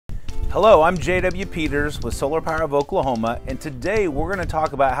Hello, I'm J.W. Peters with Solar Power of Oklahoma, and today we're going to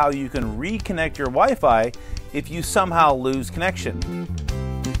talk about how you can reconnect your Wi-Fi if you somehow lose connection.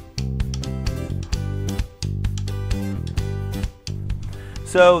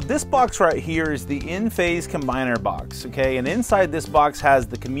 So this box right here is the in-phase combiner box, okay? And inside this box has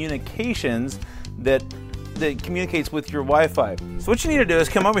the communications that communicates with your Wi-Fi. So what you need to do is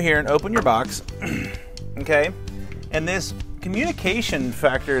come over here and open your box, okay? And this communication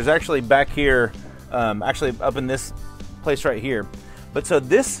factor is actually back here, actually up in this place right here. But so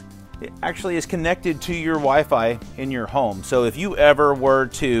this actually is connected to your Wi-Fi in your home. So if you ever were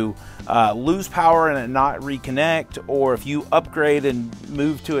to lose power and it not reconnect, or if you upgrade and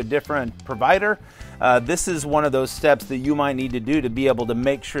move to a different provider, this is one of those steps that you might need to do to be able to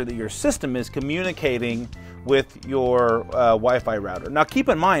make sure that your system is communicating with your Wi-Fi router. Now keep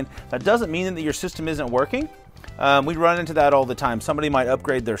in mind, that doesn't mean that your system isn't working. We run into that all the time. Somebody might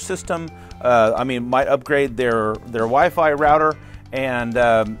upgrade their system, might upgrade their Wi-Fi router, and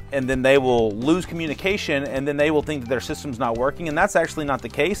then they will lose communication, and then they will think that their system's not working, and that's actually not the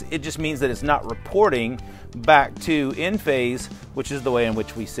case. It just means that it's not reporting back to in-phase, which is the way in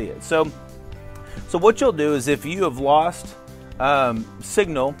which we see it. So what you'll do is, if you have lost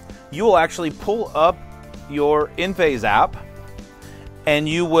signal, you will actually pull up your in-phase app, and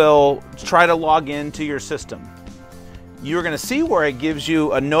you will try to log into your system. You're going to see where it gives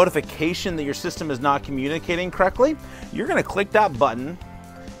you a notification that your system is not communicating correctly. You're going to click that button,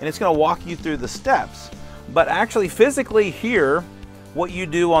 and it's going to walk you through the steps. But actually, physically here, what you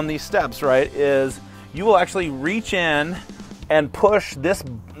do on these steps, right, is you will actually reach in and push this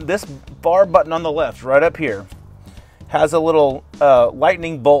bar button on the left, right up here. Has a little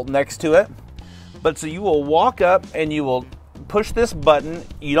lightning bolt next to it. But so you will walk up and you will push this button.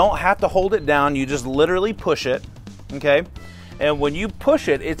 You don't have to hold it down. You just literally push it. Okay, and when you push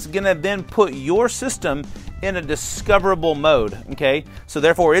it, it's gonna then put your system in a discoverable mode. Okay, so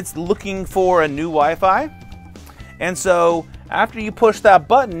therefore it's looking for a new Wi-Fi, and so after you push that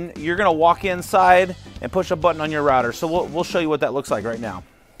button, you're gonna walk inside and push a button on your router. So we'll show you what that looks like right now.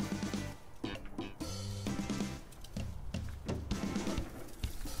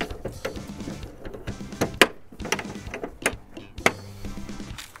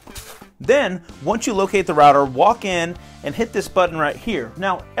 Then, once you locate the router, walk in and hit this button right here.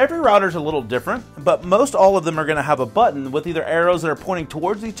 Now, every router is a little different, but most all of them are going to have a button with either arrows that are pointing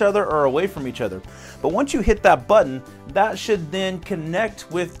towards each other or away from each other. But once you hit that button, that should then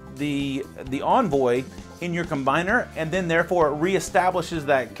connect with the Envoy in your combiner, and then therefore it reestablishes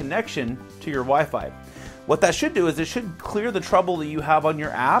that connection to your Wi-Fi. What that should do is it should clear the trouble that you have on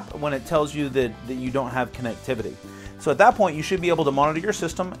your app when it tells you that you don't have connectivity. So at that point, you should be able to monitor your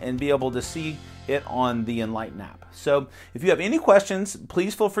system and be able to see it on the Enlighten app. So if you have any questions,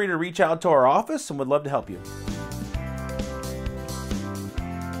 please feel free to reach out to our office, and we'd love to help you.